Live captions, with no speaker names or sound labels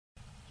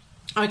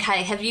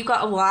Okay, have you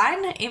got a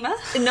wine, Emma?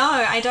 No,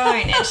 I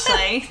don't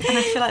actually. And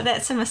I feel like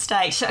that's a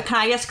mistake. Can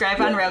I just grab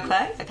one real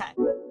quick? Okay.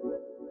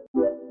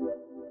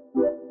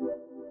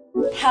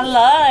 Hello,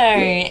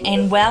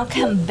 and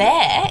welcome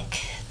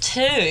back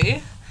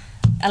to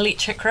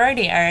Electric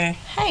Rodeo.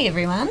 Hey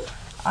everyone.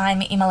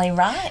 I'm Emily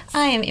Wright.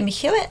 I am Emma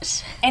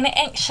Hewitt. And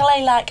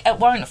actually, it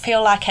won't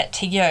feel like it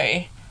to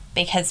you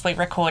because we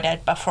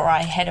recorded before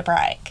I had a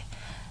break.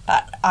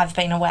 But I've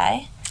been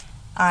away.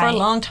 For a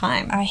long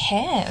time. I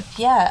have,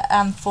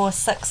 yeah. For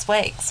 6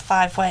 weeks,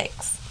 5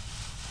 weeks.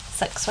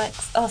 6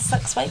 weeks. Oh,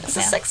 6 weeks Is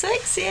now. it 6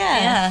 weeks?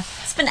 Yeah.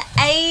 It's been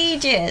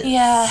ages.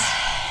 Yeah.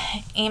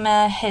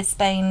 Emma has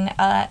been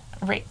a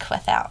wreck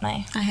without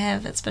me. I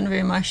have. It's been very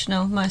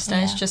emotional. Most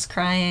days just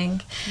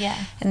crying.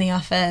 Yeah. In the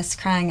office,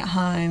 crying at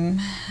home,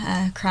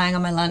 crying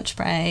on my lunch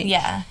break.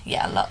 Yeah,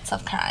 lots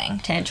of crying.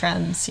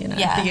 Tantrums,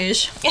 the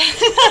usual.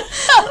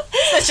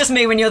 That's just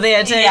me when you're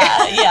there too.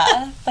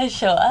 Yeah, for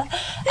sure.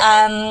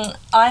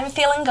 I'm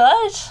feeling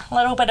good. A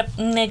little bit of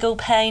niggle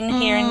pain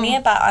here and there,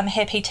 but I'm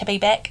happy to be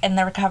back, and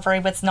the recovery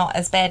was not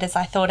as bad as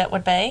I thought it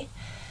would be.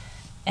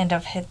 And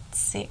I've had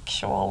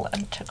sexual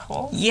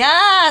intercourse.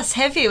 Yes,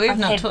 have you? We've I've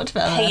not had talked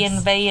about P this.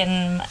 and V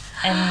and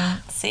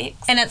sex.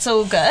 And it's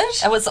all good?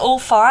 It was all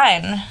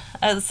fine.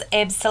 It was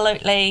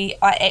absolutely,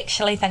 I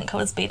actually think it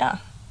was better.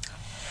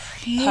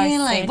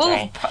 Really?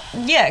 Well,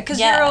 because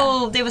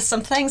there was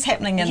some things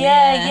happening in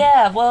there.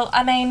 Yeah. Well,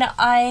 I mean,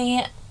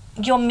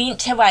 you're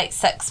meant to wait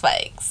 6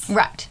 weeks.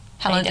 Right.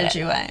 How long did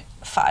you wait?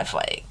 5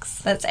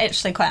 weeks. That's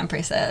actually quite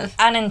impressive.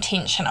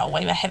 Unintentional.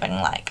 We were having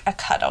a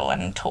cuddle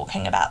and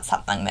talking about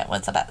something that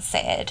was a bit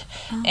sad,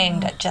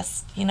 and it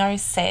just,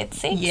 sad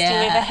sex. Yeah. Do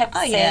you ever have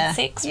sad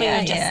sex where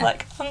you're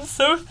just I'm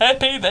so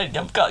happy that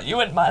I've got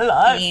you in my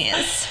life?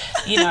 Yes.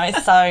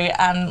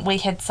 So we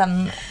had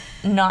some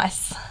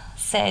nice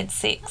sad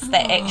sex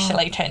that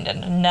actually turned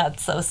into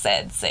nuts of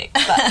sad sex,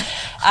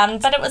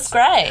 but it was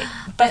great.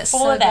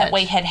 Before that,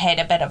 we had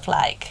a bit of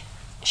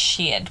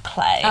shared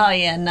play. Oh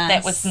yeah, nice.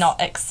 That was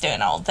not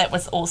external. That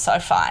was also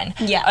fine.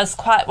 Yeah. I was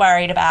quite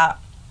worried about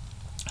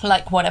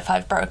what if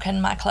I've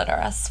broken my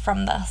clitoris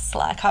from this?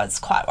 I was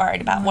quite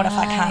worried about what if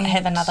I can't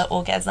have another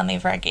orgasm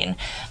ever again.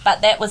 But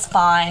that was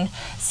fine.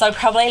 So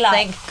probably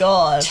thank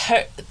God.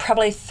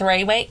 Probably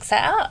 3 weeks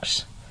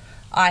out,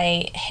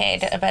 I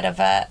had a bit of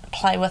a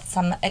play with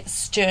some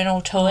external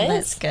toys. Oh,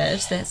 that's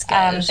good.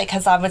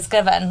 Because I was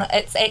given,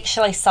 it's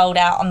actually sold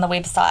out on the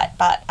website,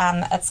 but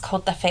it's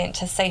called the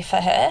Fantasy for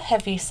Her.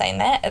 Have you seen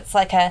that? It's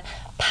like a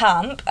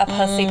pump, a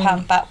pussy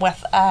pump, but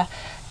with a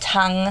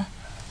tongue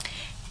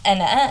in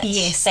it.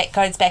 Yes. That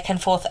goes back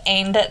and forth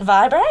and it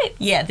vibrates.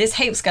 Yeah, there's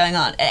heaps going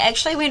on. It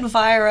actually went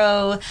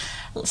viral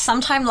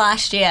sometime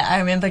last year. I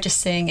remember just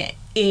seeing it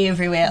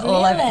everywhere,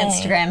 all over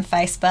Instagram,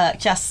 Facebook,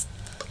 just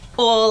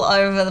all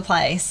over the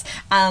place,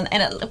 and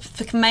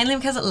it mainly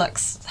because it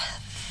looks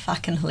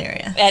fucking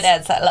hilarious. It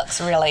is. It looks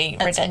really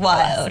ridiculous. It's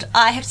wild.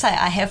 I have to say,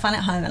 I have one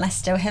at home and I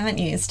still haven't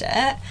used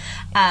it.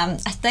 I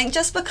think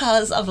just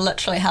because of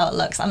literally how it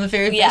looks. I'm a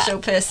very visual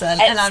person,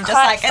 and I'm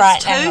just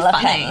it's too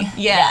funny.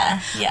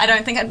 Yeah. I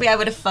don't think I'd be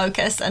able to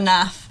focus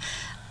enough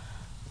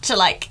to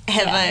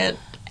have a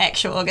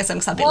actual orgasm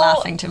because I'd be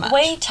laughing too much.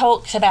 We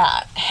talked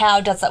about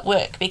how does it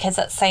work, because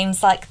it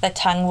seems like the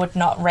tongue would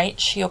not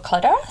reach your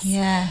clitoris.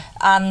 Yeah.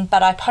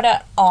 But I put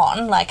it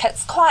on,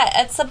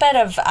 it's a bit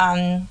of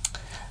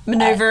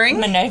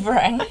Maneuvering,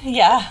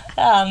 yeah.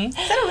 Is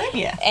that a word?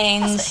 Yeah.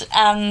 And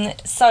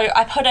so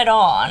I put it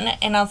on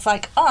and I was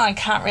like, oh, I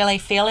can't really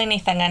feel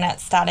anything, and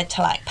it started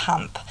to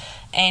pump.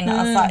 And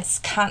I was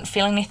like, can't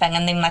feel anything.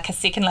 And then a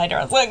second later,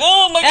 I was like,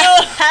 oh my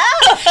God.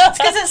 It's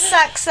because it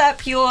sucks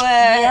up your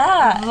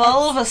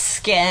vulva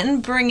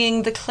skin,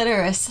 bringing the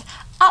clitoris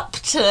up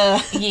to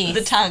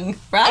the tongue,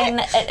 right? And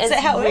it is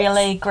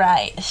really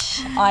great.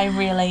 I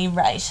really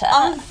rate it.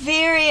 I'm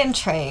very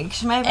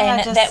intrigued. Maybe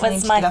I just that need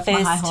was to my get off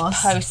my high first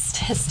horse.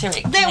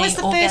 post-hysterectomy That was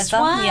the orgasm. first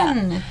one.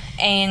 Yeah.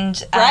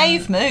 And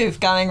brave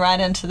move going right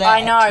into that. I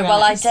know.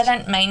 Well, I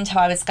didn't mean to.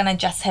 I was going to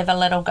just have a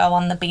little go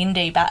on the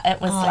bendy, but it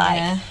was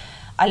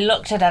I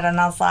looked at it and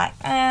I was like,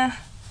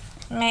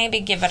 maybe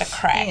give it a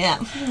crack. Yeah,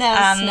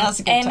 now's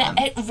a good time. And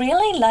it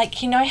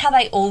really, how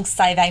they all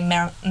say they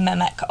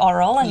mimic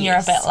oral, and you're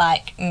a bit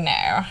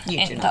no,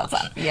 it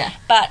doesn't. Yeah.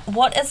 But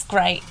what is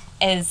great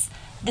is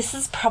this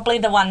is probably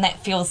the one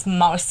that feels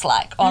most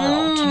like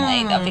oral to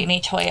me of any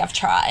toy I've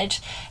tried.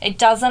 It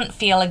doesn't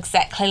feel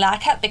exactly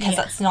like it because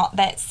it's not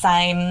that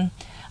same.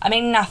 I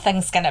mean,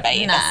 nothing's going to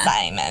be the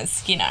same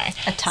as,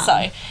 a tongue.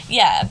 So,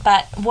 yeah,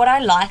 but what I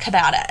like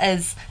about it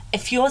is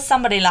if you're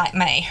somebody like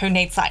me who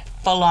needs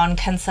full-on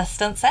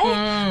consistency,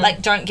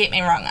 don't get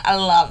me wrong, I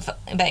love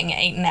being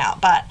eaten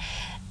out, but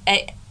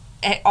it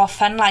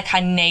often I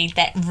need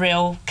that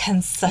real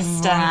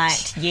consistent.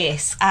 Right.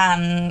 Yes.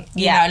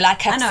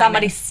 If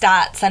somebody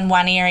starts in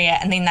one area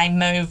and then they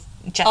move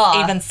just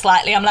even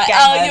slightly, I'm like,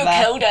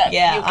 you killed it.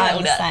 Yeah, you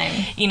killed it.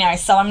 Same.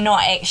 So I'm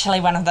not actually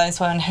one of those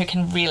women who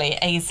can really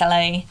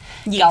easily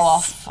go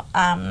off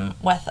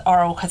with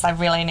oral, because I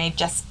really need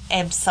just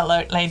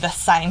absolutely the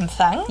same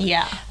thing.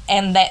 Yeah.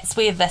 And that's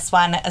where this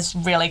one is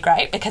really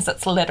great, because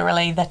it's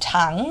literally the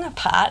tongue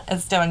part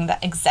is doing the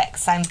exact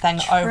same thing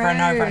over and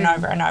over and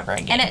over and over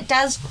again. And it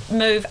does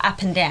move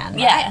up and down, right?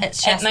 Yeah.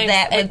 It's just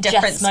that with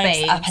different speeds.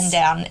 It moves up and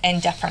down in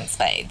different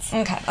speeds.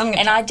 Okay.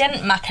 And I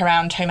didn't muck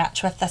around too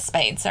much with the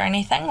speeds or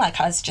anything.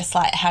 Like, I was just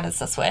like, how does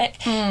this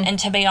work? And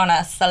to be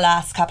honest, the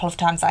last couple of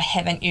times I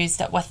haven't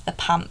used it with the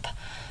pump.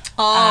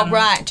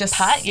 Right, just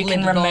part. You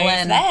can remove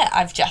that.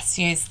 I've just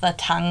used the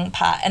tongue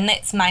part, and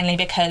that's mainly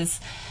because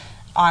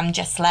I'm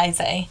just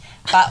lazy,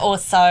 but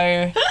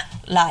also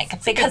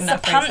like because the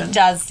pump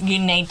does, you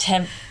need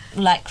to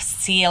like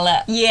seal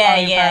it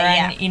over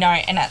and you know,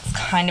 and it's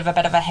kind of a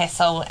bit of a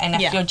hassle,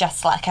 and if you're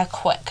just like a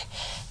quick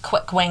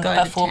wank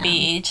before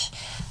bed,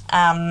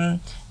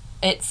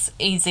 it's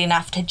easy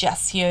enough to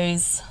just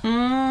use.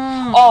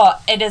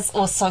 It is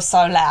also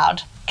so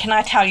loud. Can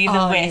I tell you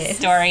the worst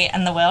story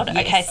in the world?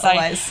 Yes, okay, so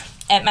always.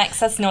 It makes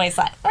this noise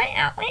like...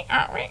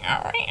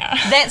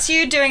 That's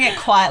you doing it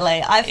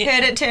quietly. I've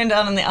heard it turned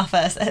on in the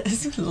office.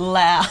 It's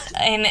loud.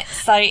 And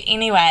so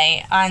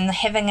anyway, I'm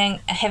having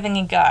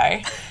a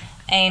go,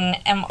 and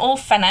I'm all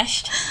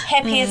finished,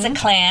 happy as a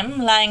clam,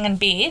 laying in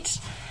bed,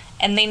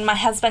 and then my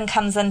husband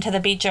comes into the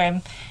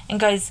bedroom and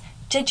goes,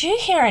 "Did you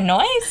hear a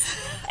noise?"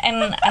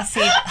 And I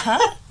said,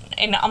 "Huh?"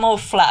 And I'm all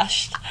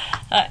flushed.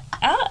 Like,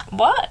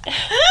 what?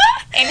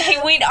 And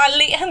I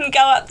let him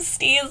go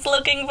upstairs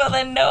looking for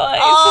the noise.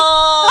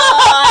 Oh,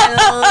 I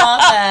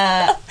love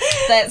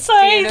it. That's so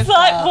beautiful. He's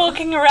like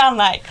walking around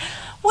like,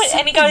 what?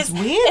 And he goes,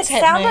 it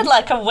sounded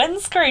like a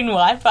windscreen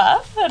wiper.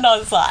 And I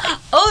was like,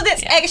 oh,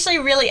 that's actually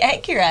really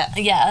accurate.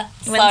 Yeah.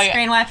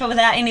 Windscreen wiper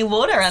without any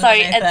water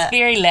underneath it. So it's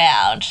very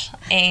loud.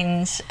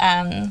 And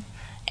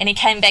he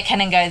came back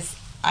in and goes,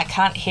 "I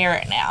can't hear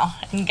it now,"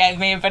 and gave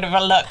me a bit of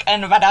a look,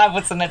 but I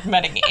wasn't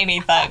admitting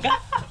anything.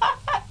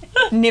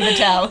 Never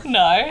tell.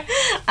 No.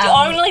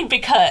 Only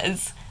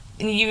because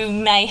you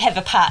may have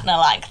a partner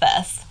like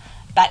this,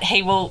 but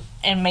he will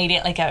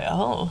immediately go,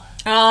 "Oh,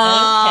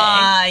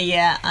 okay.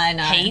 Yeah, I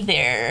know. Hey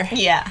there.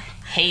 Yeah.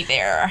 Hey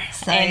there."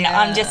 So, and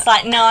I'm just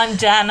like, "No, I'm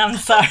done. I'm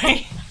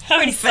sorry.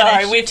 I'm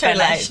sorry. We're too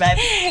late, babe.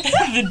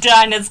 The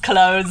diner's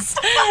closed."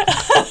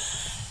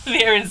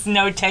 There is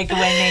no takeaway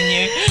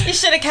menu. You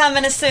should have come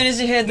in as soon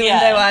as you heard the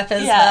window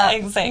wipers. Yeah,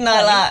 exactly. No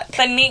luck.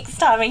 The next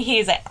time he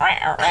hears it,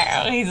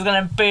 he's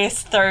going to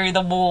burst through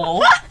the wall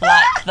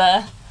like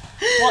the...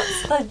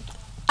 What's the...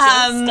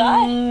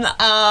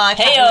 I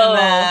can't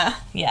remember.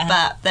 Yeah.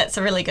 But that's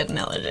a really good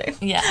analogy.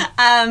 Yeah.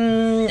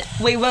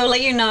 We will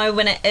let you know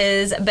when it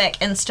is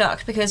back in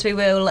stock, because we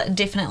will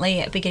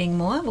definitely be getting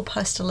more. We'll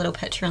post a little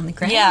picture on the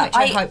gram, which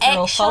I hope you're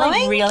all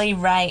following. I really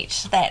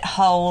rate that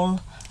whole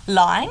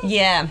line.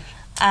 Yeah.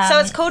 So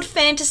it's called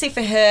Fantasy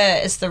for Her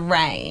is the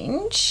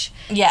range.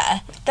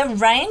 Yeah. The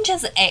range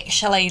is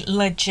actually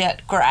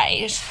legit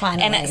great.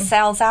 Finally. And it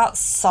sells out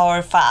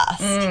so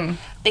fast.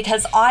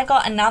 Because I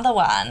got another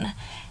one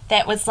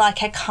that was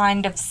like a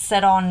kind of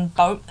sit-on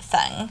boat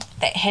thing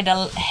that had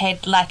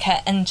like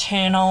an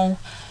internal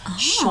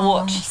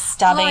short,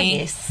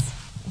 stubby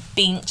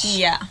bench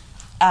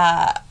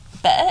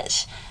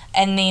bit.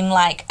 And then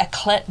like a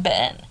clit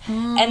bit,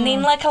 and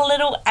then like a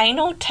little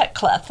anal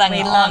tickler thing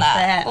on it.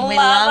 That. We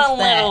love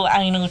that. Little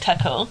anal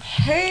tickle.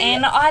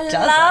 And I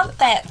love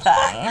that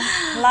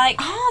thing. Like,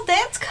 oh,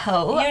 that's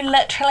cool. You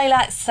literally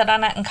like sit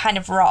on it and kind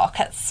of rock.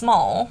 It's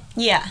small.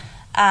 Yeah.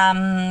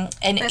 And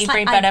that's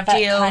every like bit of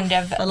it kind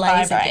of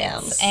vibrates.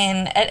 Girls.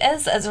 And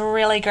it's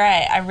really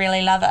great. I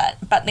really love it.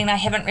 But then I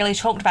haven't really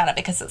talked about it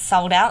because it's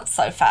sold out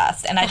so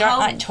fast. And I don't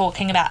like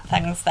talking about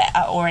things that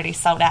are already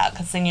sold out,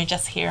 because then you're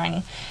just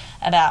hearing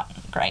about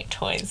great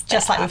toys.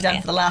 Just like we've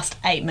done for the last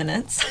 8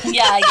 minutes.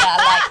 Yeah,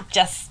 like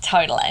just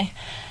totally.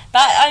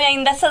 But I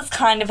mean, this is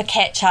kind of a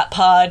catch-up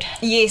pod.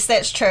 Yes,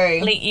 that's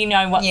true. Let you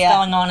know what's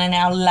going on in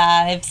our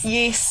lives.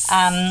 Yes.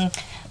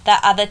 The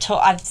other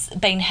I've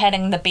been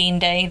hitting the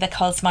bendy, the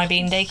Cosmo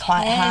bendy,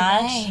 quite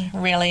hard.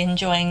 Really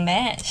enjoying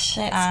that.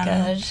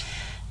 That's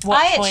good.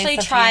 I actually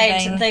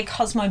tried the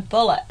Cosmo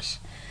Bullet,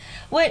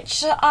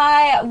 which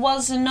I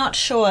was not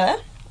sure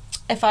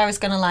if I was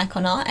going to like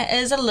or not. It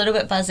is a little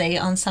bit buzzy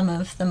on some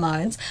of the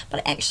modes,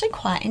 but I actually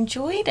quite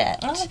enjoyed it.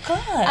 Oh,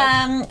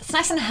 good. It's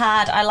nice and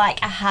hard. I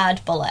like a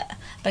hard bullet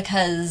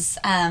because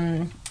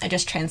it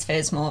just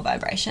transfers more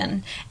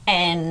vibration,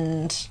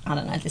 and I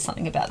don't know, there's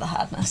something about the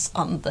hardness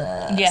on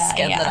the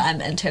skin that I'm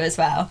into as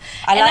well.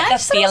 I like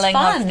the feeling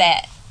of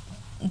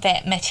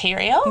that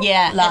material.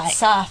 Yeah, it's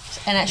soft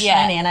and it's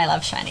shiny, and I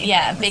love shiny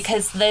things.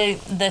 Because the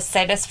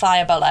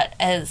Satisfyer bullet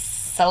is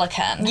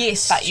silicone.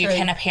 Yes, but you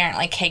can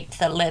apparently keep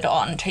the lid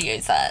on to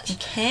use it. You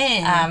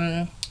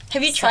can.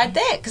 Have you tried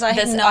that? Because I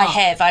have not. I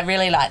have. I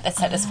really like the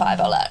Satisfyer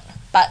bullet.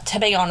 But to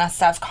be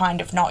honest, I've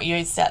kind of not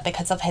used it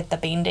because I've had the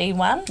bendy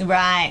one.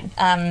 Right.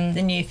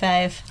 The new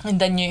fave.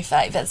 The new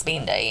fave is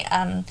bendy.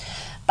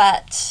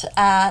 But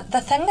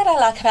the thing that I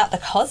like about the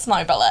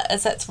Cosmo bullet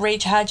is it's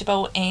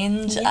rechargeable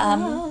and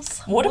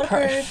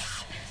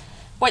waterproof.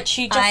 Which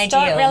you just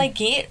don't really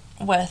get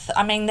with,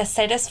 I mean, the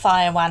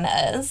Satisfyer one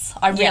is.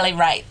 I really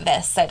rate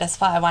the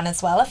Satisfyer one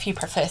as well if you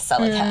prefer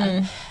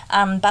silicone.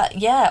 But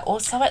yeah,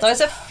 also it's...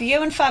 Those are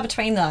few and far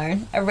between though,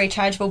 a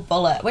rechargeable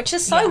bullet, which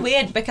is so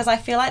weird because I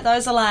feel like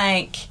those are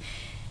like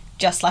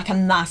just like a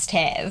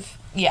must-have.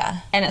 Yeah.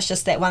 And it's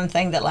just that one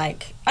thing that,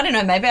 like, I don't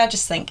know, maybe I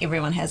just think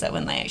everyone has it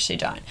when they actually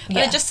don't. But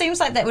it just seems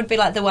like that would be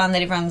like the one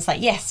that everyone's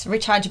like, yes,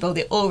 rechargeable,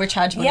 they're all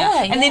rechargeable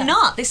now. And they're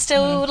not. There's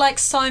still like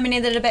so many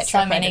that are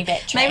battery operated.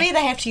 Maybe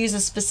they have to use a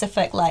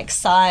specific like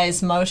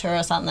size motor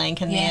or something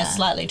and they're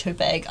slightly too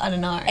big. I don't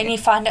know. And you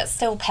find it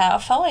still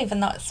powerful even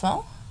though it's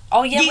small?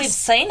 Oh yeah, we've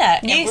seen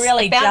it. Yes, it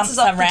really it bounces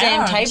jumps off around. the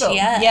damn table.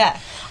 Yeah.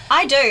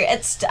 I do.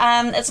 It's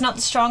not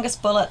the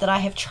strongest bullet that I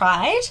have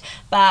tried,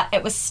 but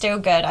it was still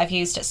good. I've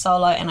used it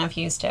solo and I've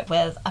used it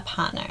with a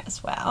partner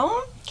as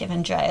well.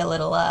 Giving Jay a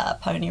little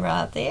pony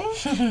ride there.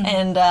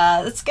 And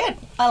it's good.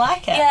 I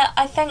like it. Yeah,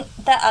 I think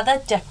the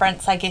other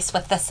difference, I guess,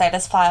 with the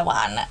Satisfyer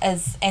one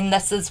is, and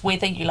this is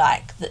whether you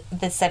like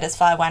the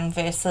Satisfyer one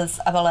versus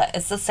a bullet,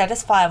 is the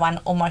Satisfyer one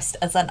almost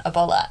isn't a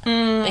bullet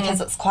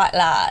because it's quite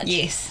large.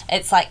 Yes.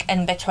 It's like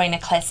in between a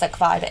classic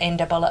vibe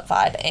and a bullet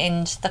vibe,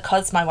 and the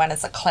Cosmo one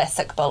is a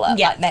classic bullet.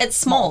 Yeah, like it's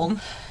small.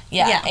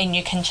 Yeah, and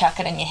you can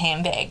chuck it in your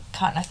handbag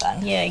kind of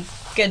thing. Yeah,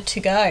 good to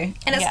go.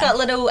 And it's got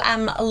little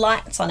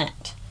lights on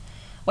it,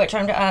 which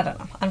I don't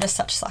know. I'm just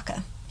such a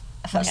sucker.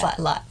 If it's like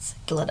lights,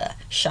 glitter,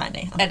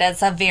 shiny. It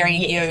is a very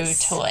you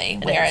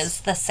toy,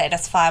 whereas the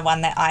Satisfyer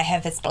one that I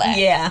have is black.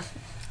 Yeah.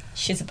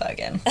 She's a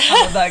bogan.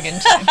 I'm a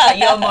bogan too, but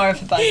you're more of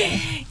a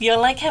bogan. You're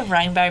like a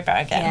rainbow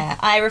bogan. Yeah,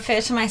 I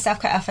refer to myself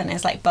quite often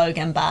as like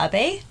bogan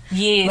Barbie.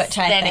 Yes, which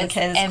I think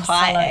is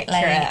quite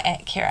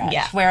accurate.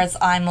 Yeah. Whereas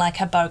I'm like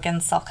a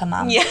bogan soccer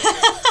mum. Yeah.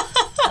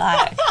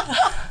 Like.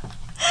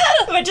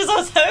 Which is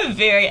also a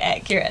very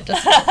accurate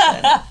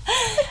description.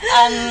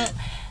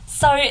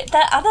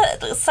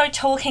 So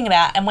talking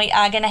about, and we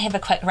are going to have a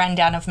quick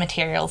rundown of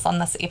materials on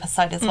this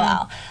episode as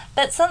well,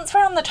 but since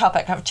we're on the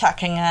topic of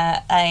chucking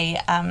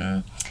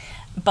a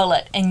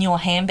bullet in your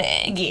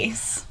handbag,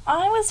 yes,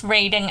 I was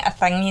reading a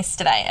thing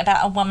yesterday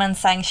about a woman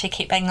saying she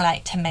kept being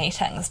late to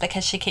meetings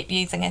because she kept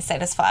using her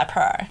Satisfyer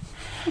Pro.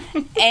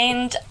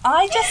 And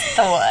I just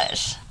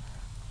thought,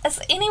 is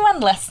anyone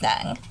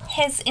listening,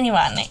 has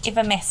anyone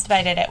ever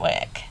masturbated at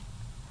work?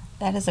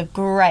 That is a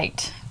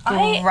great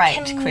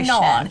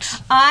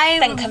question. I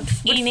think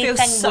of anything feel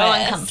so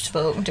worse.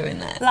 Uncomfortable doing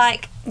that.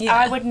 Like,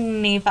 I would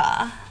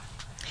never.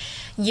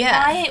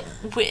 Yeah.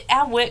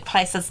 Our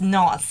workplace is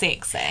not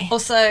sexy.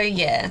 Also,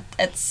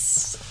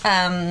 it's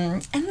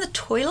in the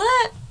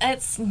toilet.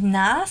 It's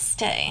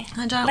nasty.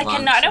 I don't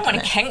want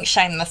to kink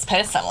shame this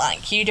person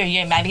like you do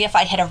you. Maybe if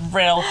I had a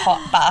real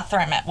hot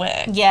bathroom at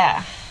work.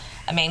 Yeah.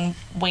 I mean,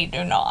 we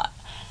do not.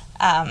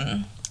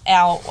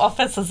 Our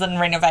office is in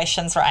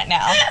renovations right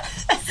now.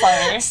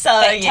 So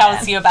that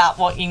tells you about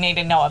what you need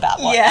to know about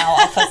what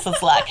our office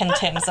is like in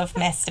terms of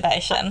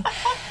masturbation.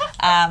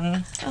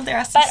 There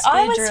are some but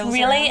I was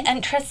really around.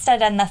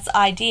 interested in this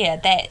idea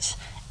that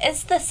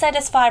is the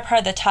Satisfyer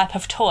Pro the type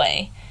of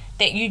toy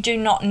that you do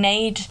not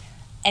need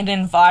an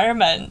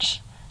environment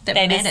that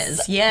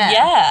matters.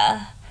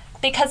 Yeah.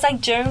 Because I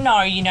do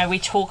know, we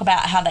talk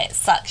about how that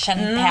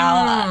suction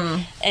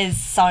power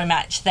is so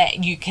much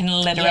that you can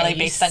literally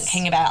be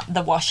thinking about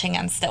the washing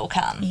and still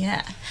come.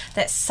 Yeah,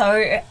 that's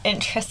so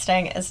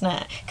interesting, isn't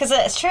it? Because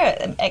it's true,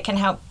 it can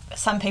help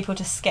some people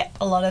to skip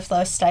a lot of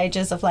those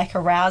stages of like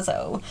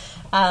arousal.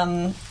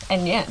 And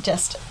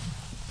just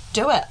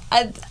do it.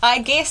 I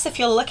guess if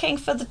you're looking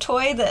for the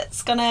toy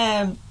that's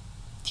gonna...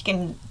 You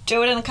can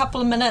do it in a couple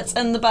of minutes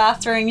in the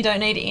bathroom. You don't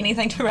need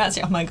anything to arouse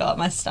you. Oh my god,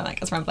 my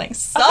stomach is rumbling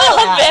so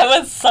loud. That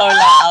was so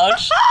loud.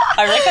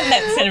 I reckon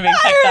that's going to be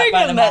picked up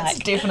by the mic. That's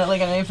definitely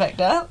going to be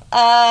picked up.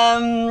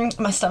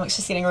 My stomach's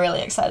just getting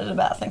really excited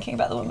about thinking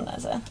about the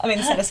Womanizer. I mean,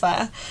 the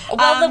Satisfyer.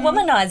 Well, the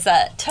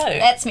Womanizer too.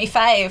 That's me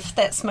fave.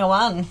 That's my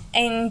one.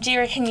 And do you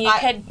reckon you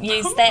could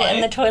use that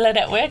in the toilet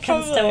at work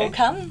and still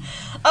come?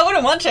 I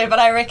wouldn't want to, but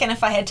I reckon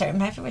if I had to,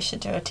 maybe we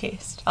should do a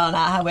test. Oh no,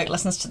 our work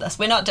listens to this.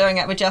 We're not doing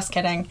it, we're just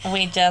kidding.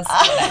 We're just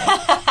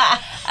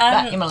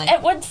kidding. Emily.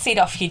 It would set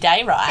off your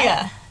day, right?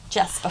 Yeah.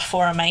 Just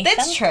before a meeting.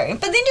 That's true.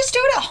 But then just do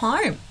it at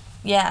home.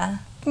 Yeah.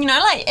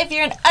 Like if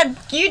you're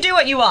you do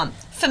what you want.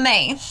 For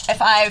me,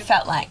 if I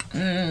felt like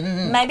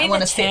maybe I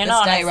the turn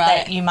on is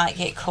that you might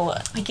get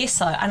caught. I guess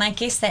so, and I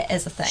guess that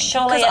is a thing.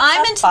 Surely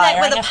I'm into that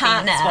with a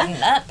partner, wouldn't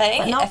it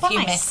be? If you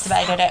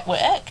masturbated at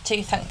work, do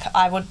you think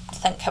I would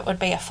think it would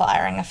be a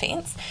firing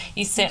offence?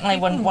 You certainly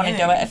wouldn't want to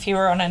do it if you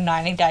were on a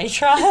 90-day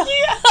trial.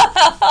 Yeah.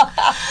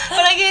 But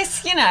I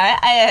guess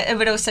it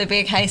would also be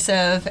a case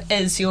of,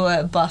 is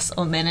your boss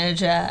or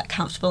manager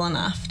comfortable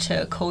enough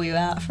to call you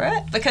out for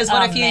it? Because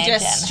what if you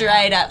just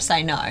straight up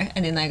say no,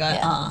 and then they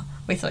go,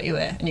 we thought you were,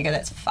 and you go,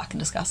 that's fucking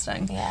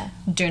disgusting. Yeah.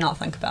 Do not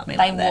think about me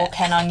like that. They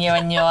walk in on you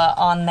and you're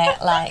on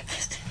that, like,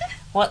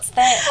 what's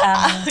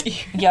that,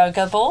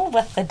 yoga ball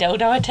with the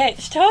dildo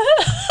attached to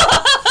it?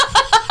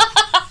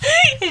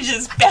 You're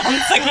just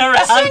bouncing around.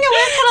 I was doing a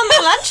workout on my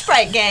lunch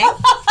break, gang.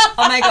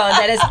 Oh my god,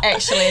 that is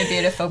actually a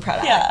beautiful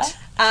product. Yeah.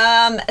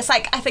 It's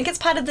like, I think it's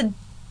part of the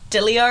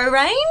Dilio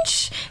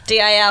range,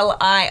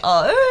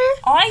 D-A-L-I-O.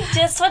 I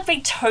just would be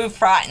too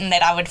frightened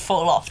that I would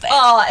fall off that.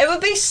 Oh, it would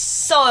be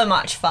so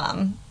much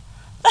fun.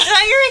 Don't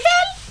you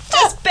reckon?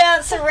 Just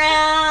bounce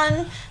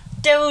around,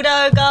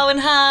 dildo going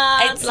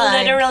hard. It's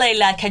literally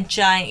like a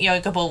giant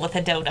yoga ball with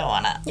a dildo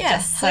on it. Yeah,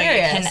 just so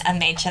hilarious. You can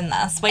imagine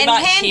this. We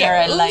might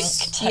share a link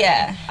to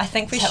yeah, I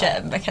think we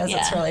should because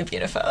it's really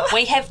beautiful.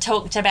 We have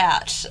talked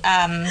about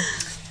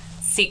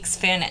sex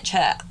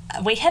furniture.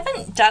 We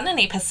haven't done an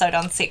episode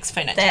on sex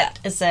furniture. That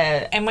is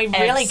and we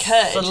really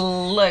could.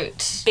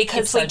 Absolute.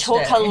 Because we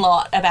talk a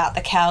lot about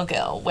the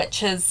cowgirl,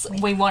 which is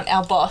we want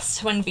our boss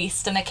to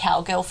invest in a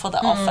cowgirl for the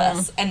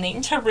office and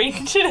then to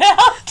rent it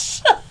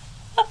out.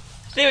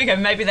 There we go.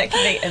 Maybe that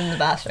can be in the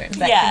bathroom.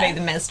 That can be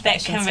the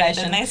masturbation station. That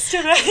can be the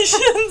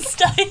masturbation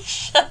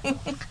station.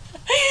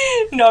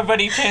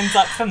 Nobody turns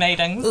up for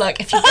meetings. Look,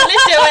 if you're going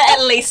to do it,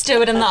 at least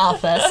do it in the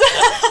office.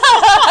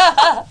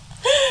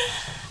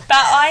 But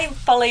I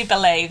fully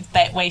believe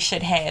that we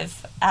should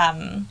have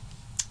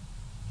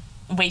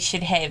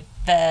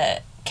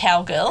the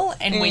cowgirl,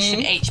 and we should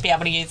each be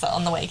able to use it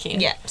on the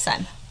weekend. Yeah,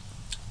 same.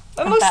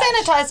 And we'll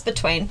sanitise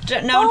between.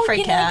 No one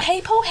freak out.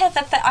 People have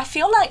I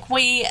feel like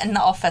we in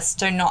the office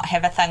do not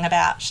have a thing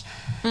about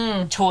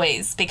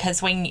toys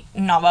because we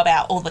know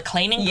about all the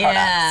cleaning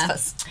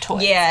products for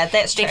toys. Yeah,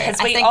 that's true.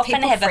 Because we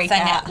often have a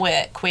thing at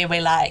work where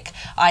we're like,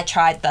 I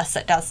tried this,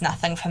 it does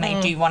nothing for me,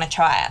 do you want to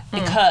try it?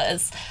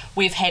 Because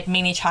we've had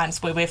many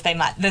times where we've been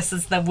like, this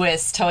is the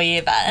worst toy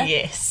ever.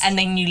 Yes. And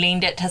then you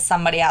lend it to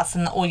somebody else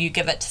or you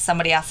give it to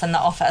somebody else in the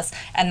office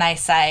and they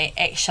say,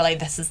 actually,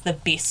 this is the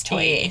best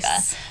toy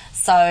ever.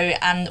 So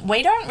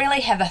we don't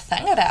really have a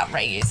thing about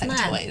reusing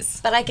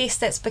toys. But I guess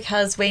that's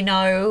because we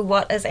know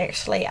what is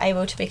actually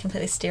able to be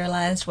completely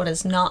sterilised, what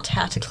is not,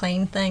 how to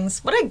clean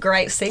things. What a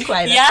great segue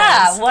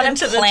this is what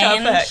into a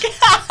planned, the topic.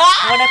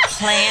 What a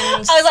planned I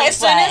was like, segue. as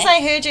soon as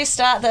I heard you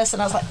start this,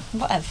 and I was like,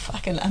 what a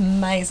fucking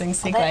amazing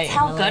segue, That's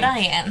how Emily. good I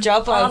am.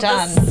 Job well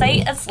done. The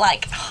seat is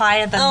like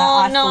higher than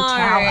the Eiffel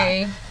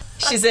Tower.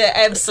 She's an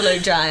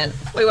absolute giant.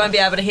 We won't be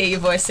able to hear your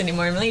voice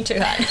anymore, Emily. You're too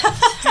high.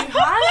 Too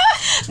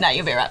high? No,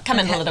 you'll be right. Come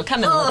in a little.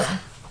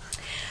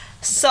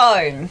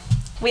 So,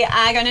 we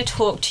are going to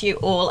talk to you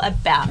all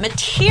about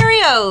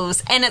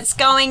materials. And it's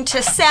going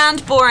to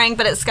sound boring,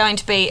 but it's going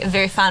to be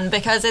very fun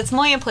because it's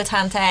muy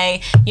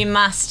importante. You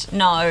must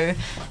know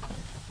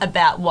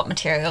about what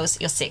materials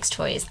your sex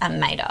toys are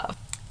made of.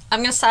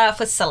 I'm going to start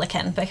off with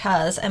silicone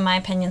because, in my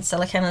opinion,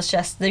 silicone is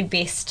just the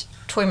best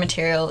toy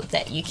material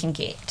that you can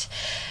get.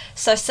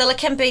 So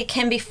silicone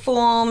can be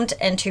formed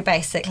into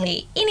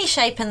basically any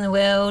shape in the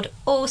world,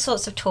 all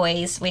sorts of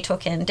toys. We're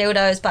talking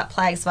dildos, butt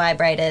plugs,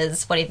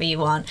 vibrators, whatever you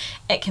want.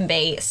 It can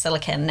be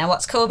silicone. Now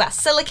what's cool about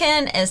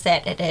silicone is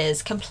that it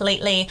is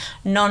completely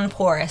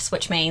non-porous,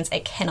 which means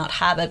it cannot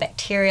harbour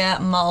bacteria,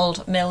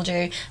 mould,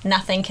 mildew.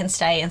 Nothing can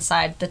stay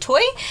inside the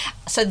toy.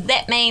 So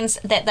that means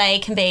that they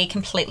can be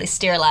completely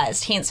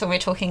sterilised. Hence when we're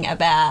talking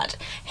about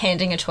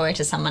handing a toy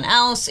to someone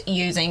else,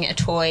 using a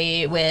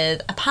toy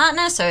with a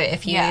partner. So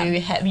if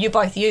you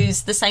both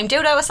use the same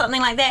dildo or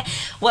something like that,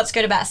 what's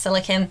good about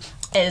silicone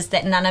is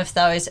that none of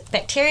those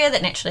bacteria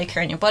that naturally occur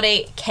in your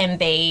body can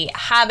be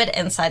harboured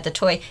inside the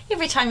toy.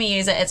 Every time you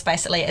use it, it's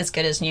basically as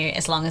good as new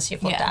as long as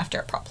you've looked after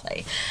it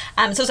properly.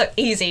 It's also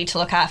easy to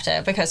look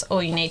after because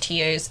all you need to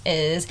use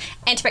is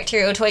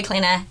antibacterial toy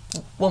cleaner,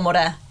 warm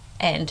water,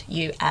 and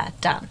you are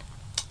done.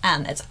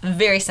 It's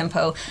very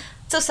simple.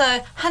 It's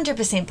also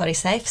 100% body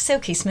safe,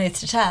 silky smooth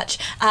to touch,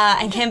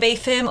 and can be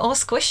firm or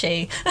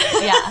squishy.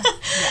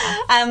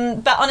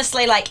 But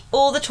honestly, like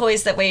all the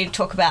toys that we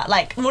talk about,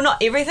 like, well,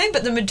 not everything,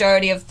 but the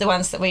majority of the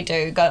ones that we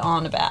do go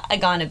on about are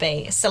going to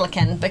be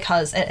silicone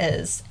because it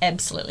is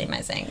absolutely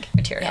amazing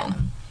material. Yeah.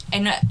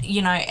 And,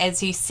 you know,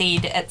 as you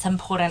said, it's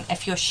important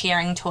if you're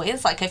sharing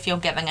toys, like if you're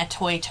giving a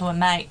toy to a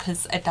mate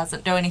because it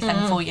doesn't do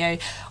anything for you,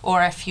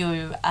 or if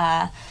you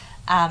are,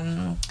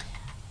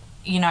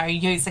 you know,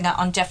 using it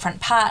on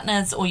different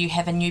partners, or you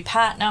have a new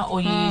partner,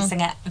 or you're using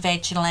it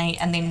vaginally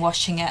and then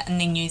washing it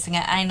and then using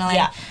it anally.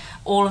 Yeah.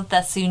 All of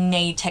this, you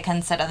need to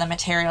consider the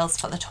materials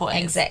for the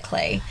toys.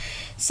 Exactly.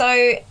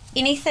 So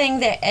anything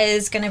that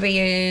is going to be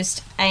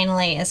used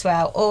anally as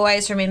well,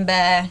 always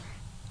remember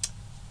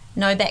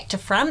no back to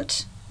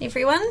front,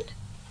 everyone.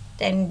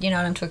 And you know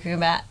what I'm talking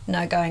about.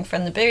 No going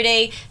from the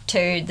booty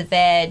to the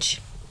vag.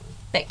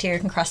 Bacteria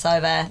can cross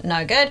over,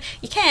 no good.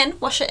 You can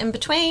wash it in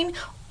between,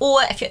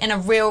 or if you're in a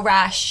real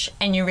rush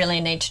and you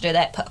really need to do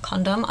that, put a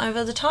condom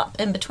over the top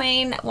in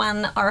between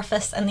one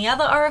orifice and the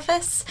other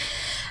orifice.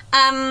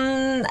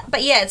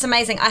 But yeah, it's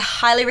amazing. I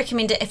highly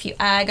recommend it if you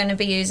are going to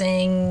be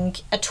using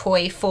a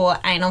toy for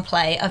anal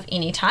play of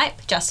any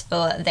type, just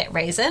for that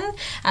reason.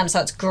 So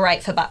it's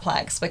great for butt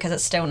plugs because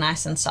it's still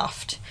nice and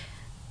soft,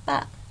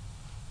 but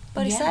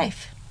body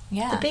safe.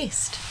 the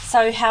best.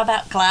 So how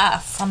about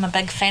glass? I'm a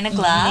big fan of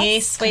glass.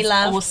 Yes, we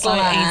love also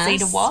glass.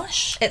 Easy to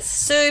wash. It's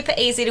super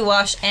easy to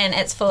wash, and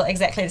it's for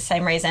exactly the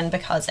same reason,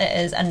 because it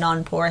is a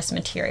non-porous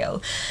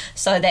material.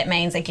 So that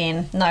means,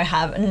 again,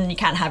 you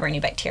can't harbour any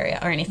bacteria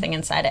or anything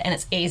inside it, and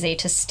it's easy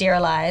to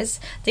sterilise.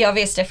 The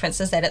obvious difference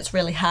is that it's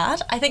really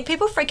hard. I think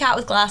people freak out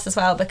with glass as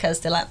well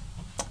because they're like,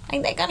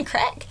 ain't that going to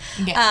crack?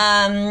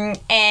 Yeah.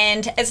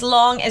 And as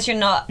long as you're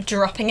not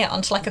dropping it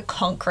onto like a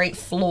concrete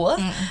floor,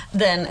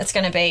 then it's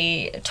going to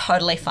be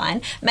totally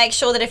fine. Make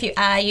sure that if you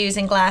are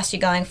using glass, you're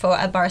going for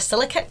a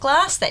borosilicate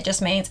glass. That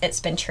just means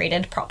it's been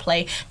treated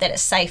properly, that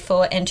it's safe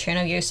for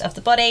internal use of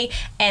the body.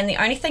 And the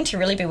only thing to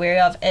really be wary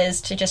of is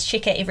to just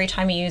check it every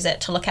time you use it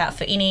to look out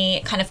for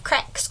any kind of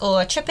cracks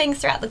or chipping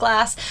throughout the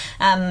glass.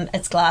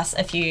 It's glass.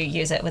 If you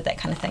use it with that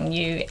kind of thing,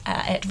 you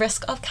are at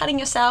risk of cutting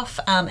yourself,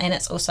 and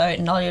it's also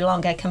no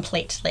longer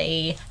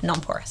completely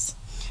non-porous.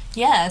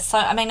 Yeah, so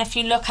I mean, if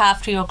you look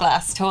after your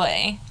glass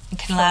toy, it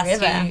can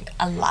last you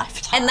a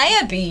lifetime. And they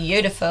are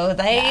beautiful.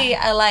 They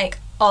are like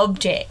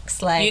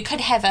objects. Like, you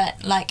could have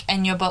it like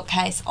in your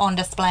bookcase on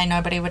display.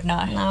 Nobody would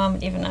know. No one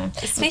would even know.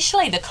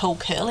 Especially the cool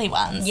curly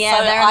ones. Yeah,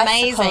 so they're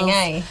amazing,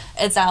 eh?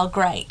 It's our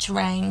great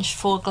range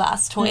for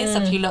glass toys.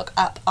 If you look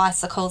up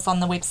icicles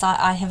on the website,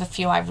 I have a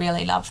few. I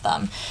really love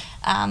them.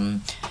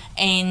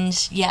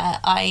 And yeah,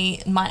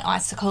 my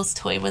icicles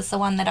toy was the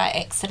one that I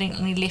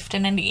accidentally left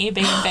in an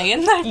Airbnb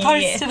and they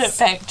posted it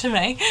back to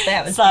me.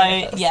 That was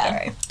beautiful.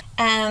 Story.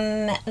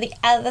 The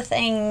other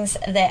things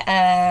that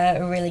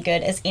are really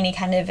good is any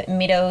kind of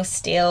metal,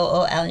 steel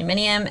or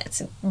aluminium.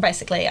 It's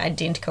basically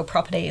identical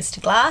properties to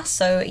glass,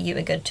 so you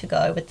are good to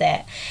go with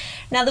that.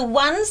 Now, the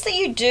ones that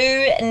you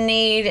do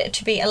need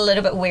to be a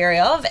little bit wary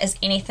of is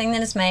anything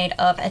that is made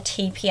of a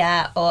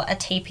TPR or a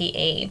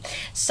TPE.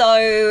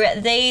 So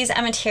these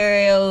are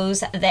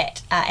materials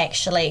that are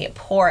actually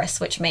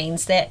porous, which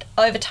means that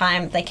over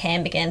time they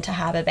can begin to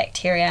harbour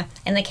bacteria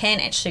and they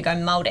can actually go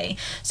mouldy.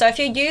 So if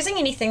you're using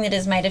anything that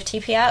is made of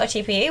TPR or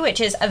TPE,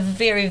 which is a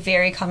very,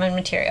 very common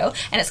material,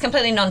 and it's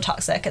completely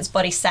non-toxic, it's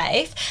body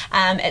safe,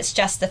 it's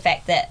just the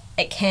fact that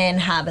it can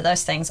harbour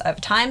those things over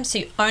time, so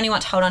you only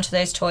want to hold on to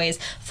those toys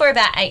for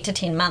about 8 to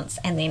 10 months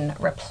and then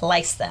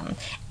replace them.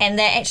 And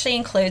that actually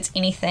includes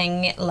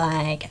anything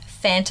like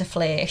Fanta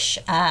Flesh,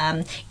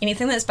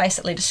 anything that's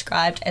basically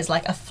described as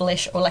like a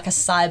flesh or like a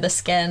cyber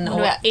skin,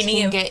 or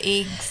any of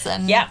eggs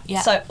and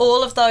so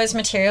all of those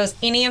materials,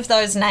 any of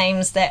those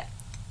names that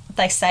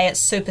they say it's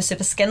super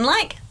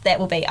skin-like, that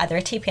will be either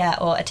a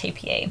TPR or a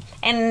TPE.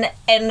 And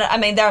I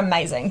mean, they're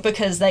amazing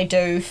because they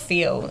do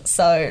feel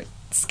so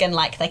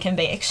skin-like. They can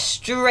be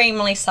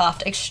extremely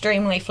soft,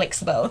 extremely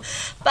flexible,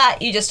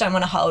 but you just don't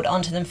want to hold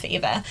onto them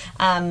forever.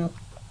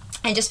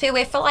 And just be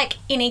aware for like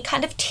any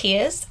kind of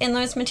tears in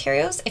those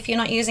materials. If you're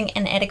not using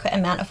an adequate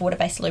amount of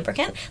water-based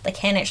lubricant, they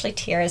can actually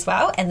tear as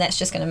well, and that's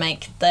just going to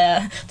make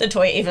the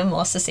toy even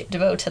more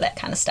susceptible to that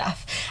kind of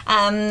stuff.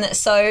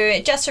 So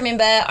just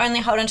remember,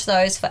 only hold on to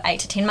those for 8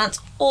 to 10 months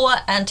or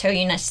until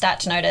you start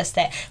to notice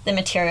that the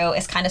material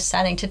is kind of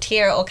starting to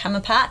tear or come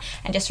apart,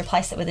 and just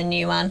replace it with a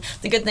new one.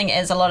 The good thing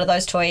is a lot of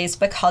those toys,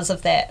 because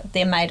of that,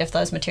 they're made of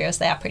those materials,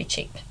 they are pretty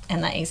cheap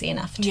and they're easy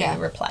enough to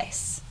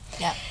replace.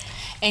 Yeah.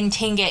 And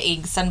Tenga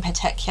eggs in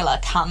particular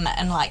come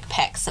in like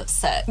packs of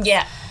 6.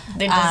 Yeah,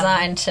 they're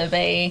designed to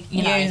be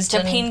used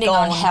depending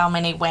on how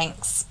many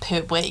wanks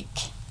per week,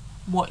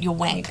 what your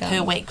wank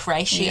per week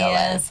ratio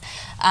is.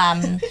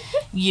 I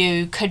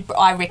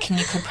reckon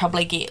you could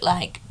probably get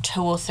like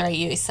 2 or 3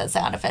 uses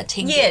out of a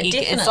Tenga egg,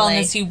 definitely. as long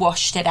as you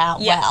washed it out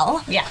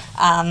well. Yeah.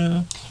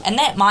 And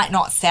that might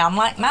not sound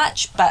like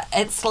much, but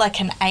it's like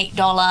an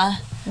 $8.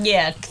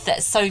 Yeah.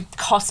 So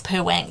cost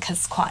per wank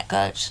is quite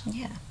good.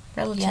 Yeah.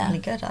 Relatively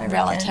good, I reckon.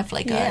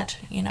 Relatively good,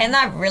 you know. And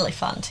they're really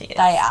fun to use.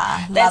 They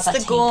are. That's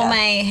the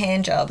gourmet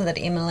hand job that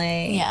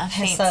Emily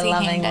has so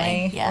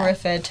lovingly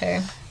referred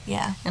to.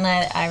 Yeah. And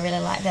I really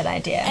like that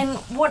idea. And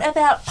what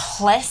about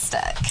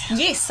plastic?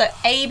 Yes, so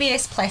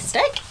ABS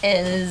plastic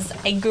is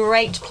a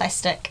great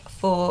plastic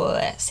for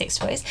sex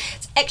toys.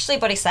 It's actually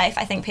body safe.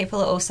 I think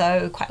people are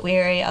also quite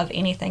wary of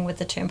anything with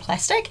the term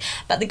plastic,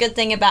 but the good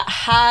thing about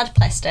hard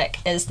plastic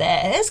is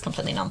that it is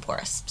completely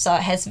non-porous. So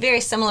it has very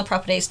similar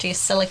properties to your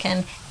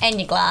silicone and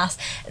your glass.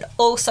 It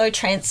also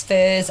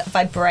transfers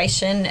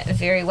vibration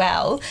very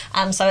well.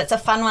 So it's a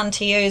fun one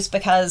to use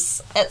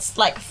because it's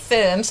like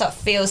firm, so it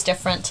feels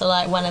different to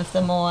like one of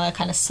the more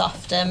kind of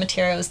softer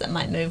materials that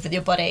might move with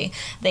your body.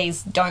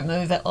 These don't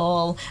move at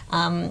all,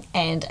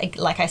 and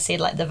like I said,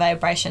 like the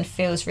vibration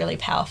feels really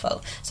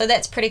powerful. So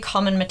that's pretty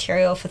common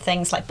material for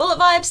things like bullet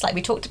vibes, like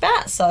we talked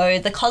about. So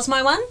the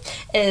Cosmo one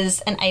is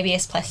an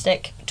ABS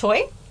plastic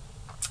toy,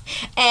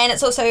 and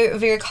it's also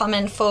very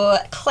common for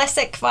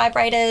classic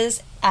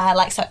vibrators,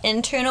 like so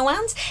internal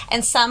ones,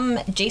 and some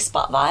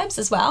G-spot vibes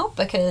as well,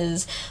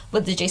 because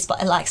with the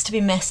G-spot it likes to be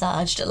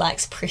massaged, it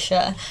likes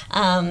pressure,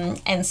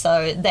 and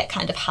so that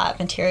kind of hard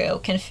material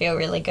can feel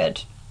really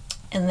good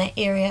in that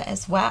area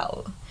as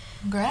well.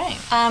 Great.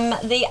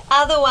 The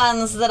other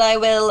ones that I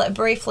will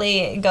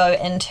briefly go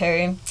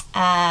into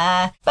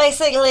are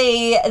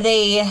basically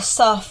the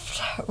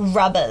soft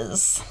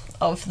rubbers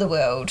of the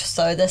world.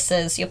 So this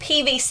is your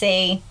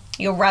PVC,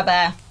 your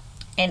rubber,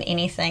 and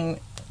anything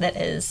that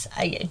is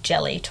a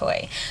jelly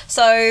toy.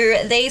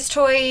 So these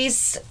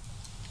toys,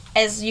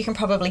 as you can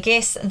probably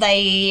guess,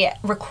 they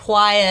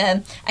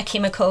require a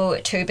chemical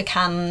to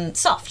become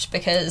soft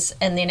because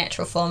in their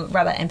natural form,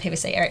 rubber and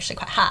PVC are actually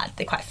quite hard.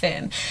 They're quite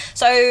firm.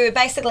 So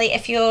basically,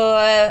 if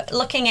you're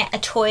looking at a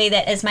toy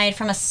that is made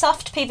from a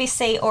soft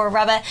PVC or a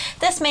rubber,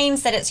 this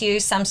means that it's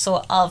used some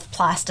sort of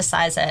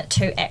plasticizer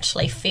to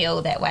actually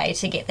feel that way,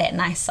 to get that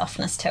nice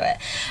softness to it.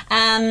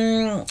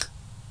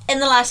 In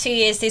the last few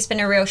years, there's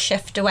been a real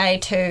shift away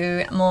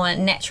to more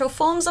natural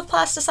forms of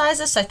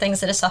plasticizers, so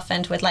things that are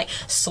softened with, like,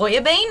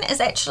 soya bean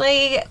is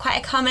actually quite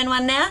a common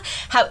one now.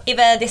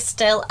 However, there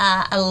still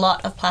are a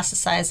lot of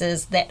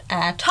plasticizers that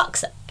are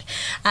toxic.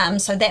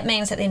 So that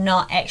means that they're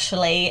not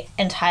actually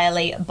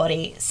entirely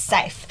body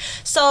safe.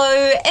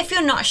 So if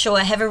you're not sure,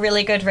 have a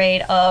really good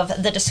read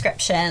of the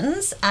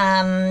descriptions.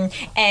 And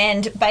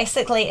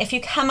basically, if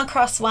you come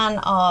across one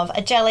of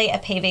a jelly, a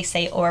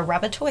PVC, or a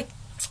rubber toy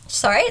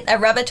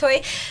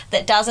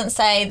that doesn't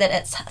say that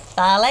it's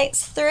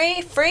phthalates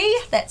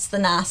free, that's the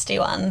nasty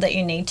one that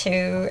you need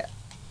to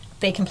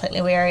be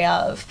completely wary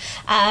of.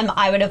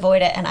 I would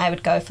avoid it, and I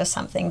would go for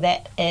something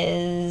that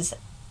is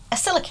a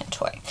silicone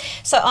toy.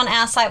 So on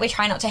our site, we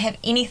try not to have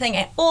anything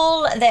at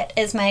all that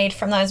is made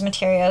from those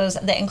materials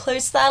that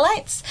includes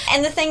phthalates.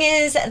 And the thing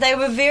is, they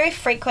were very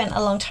frequent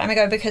a long time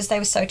ago because they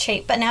were so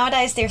cheap, but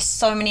nowadays there's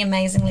so many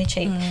amazingly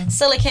cheap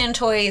silicone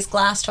toys,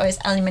 glass toys,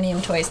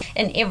 aluminium toys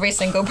in every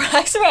single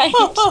price range.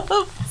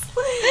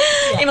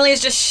 Emily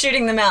is just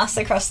shooting the mouse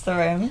across the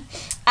room.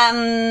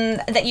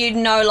 That you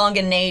no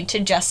longer need to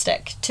just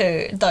stick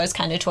to those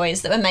kind of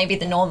toys that were maybe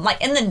the norm,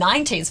 like in the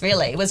 90s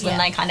really was when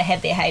they kind of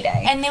had their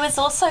heyday. And there was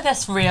also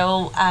this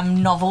real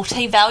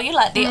novelty value,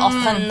 like they're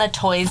often the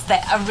toys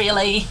that are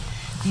really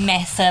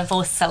massive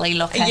or silly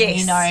looking,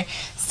 you know.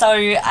 So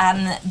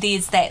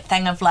there's that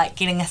thing of like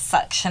getting a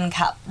suction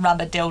cup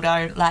rubber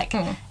dildo like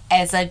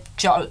as a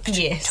joke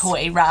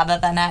toy rather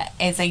than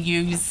as a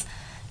use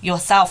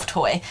yourself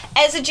toy.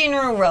 As a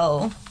general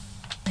rule,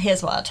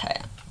 here's what I'll tell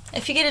you.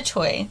 If you get a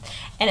toy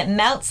and it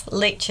melts,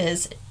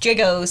 leaches,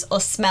 jiggles, or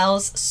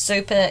smells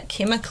super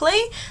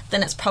chemically,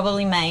 then it's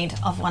probably made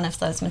of one of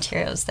those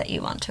materials that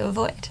you want to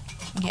avoid.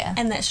 Yeah.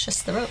 And that's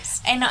just the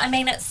rules. And I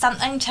mean, it's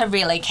something to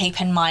really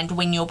keep in mind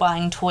when you're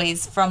buying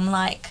toys from,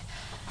 like,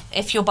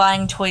 if you're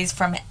buying toys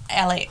from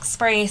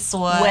AliExpress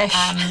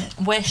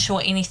or Wish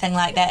or anything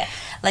like that,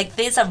 like,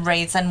 there's a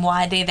reason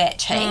why they're that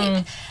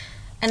cheap.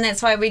 And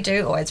that's why we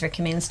do always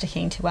recommend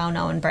sticking to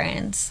well-known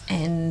brands.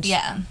 And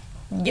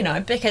you know,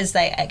 because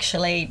they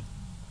actually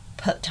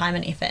put time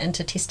and effort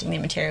into testing their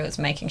materials,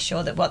 making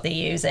sure that what they're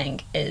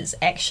using is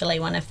actually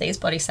one of these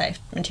body safe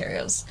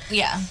materials.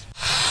 Yeah.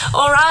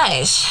 All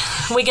right.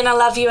 We're going to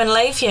love you and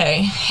leave you.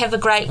 Have a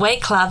great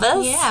week,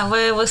 lovers. Yeah,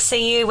 we'll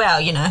see you. Well,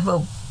 you know,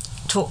 we'll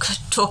talk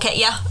at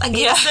you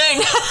again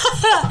soon.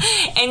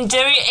 And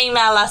do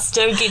email us,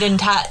 do get in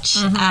touch.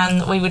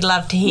 We would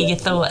love to hear your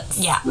thoughts.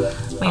 Yeah.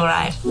 All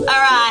right.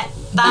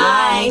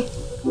 Bye.